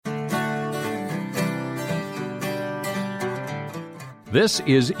This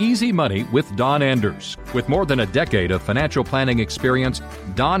is Easy Money with Don Anders. With more than a decade of financial planning experience,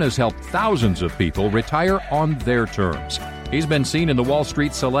 Don has helped thousands of people retire on their terms. He's been seen in the Wall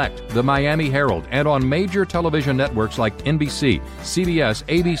Street Select, the Miami Herald, and on major television networks like NBC, CBS,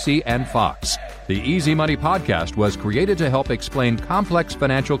 ABC, and Fox. The Easy Money podcast was created to help explain complex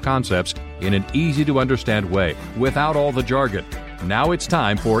financial concepts in an easy-to-understand way, without all the jargon. Now it's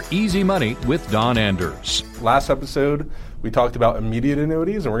time for Easy Money with Don Anders. Last episode, we talked about immediate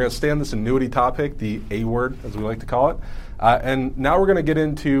annuities, and we're going to stay on this annuity topic, the A word, as we like to call it. And now we're going to get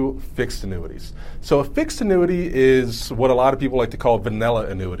into fixed annuities. So a fixed annuity is what a lot of people like to call vanilla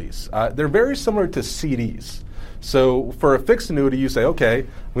annuities. They're very similar to CDs. So for a fixed annuity, you say, okay,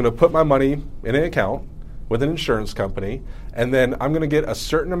 I'm going to put my money in an account with an insurance company, and then I'm going to get a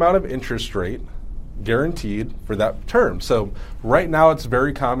certain amount of interest rate guaranteed for that term. So right now it's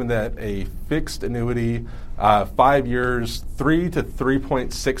very common that a fixed annuity, 5 years, 3 to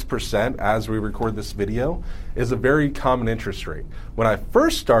 3.6% as we record this video, is a very common interest rate. When I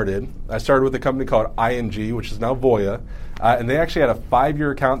first started, I started with a company called ING, which is now Voya, and they actually had a 5-year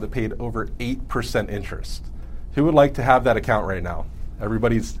account that paid over 8% interest. Who would like to have that account right now?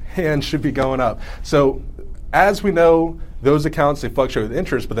 Everybody's hand should be going up. So as we know, those accounts, they fluctuate with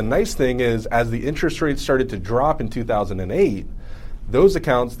interest, but the nice thing is as the interest rates started to drop in 2008, those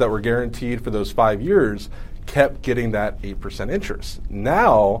accounts that were guaranteed for those 5 years kept getting that 8% interest.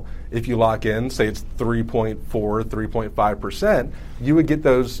 Now, if you lock in, say it's 3.4, 3.5%, you would get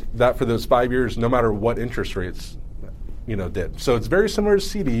that for those 5 years no matter what interest rates did. So it's very similar to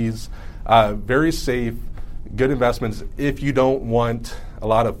CDs, very safe, good investments if you don't want a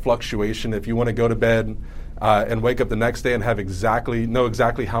lot of fluctuation, if you want to go to bed and wake up the next day and know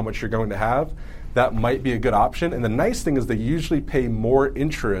exactly how much you're going to have, that might be a good option. And the nice thing is they usually pay more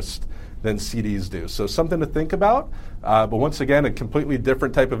interest than CDs do. So something to think about. But once again, a completely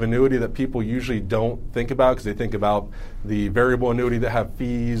different type of annuity that people usually don't think about because they think about the variable annuity that have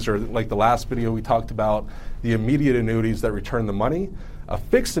fees, or like the last video we talked about, the immediate annuities that return the money. A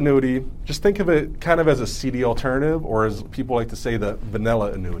fixed annuity, just think of it kind of as a CD alternative, or as people like to say, the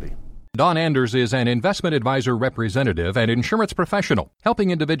vanilla annuity. Don Anders is an investment advisor representative and insurance professional, helping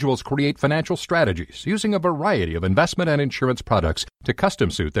individuals create financial strategies using a variety of investment and insurance products to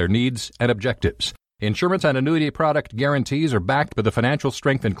custom suit their needs and objectives. Insurance and annuity product guarantees are backed by the financial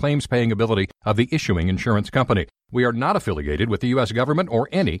strength and claims paying ability of the issuing insurance company. We are not affiliated with the U.S. government or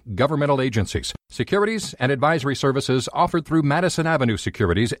any governmental agencies. Securities and advisory services offered through Madison Avenue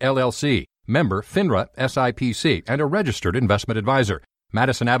Securities, LLC, member FINRA SIPC, and a registered investment advisor.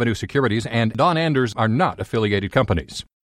 Madison Avenue Securities and Don Anders are not affiliated companies.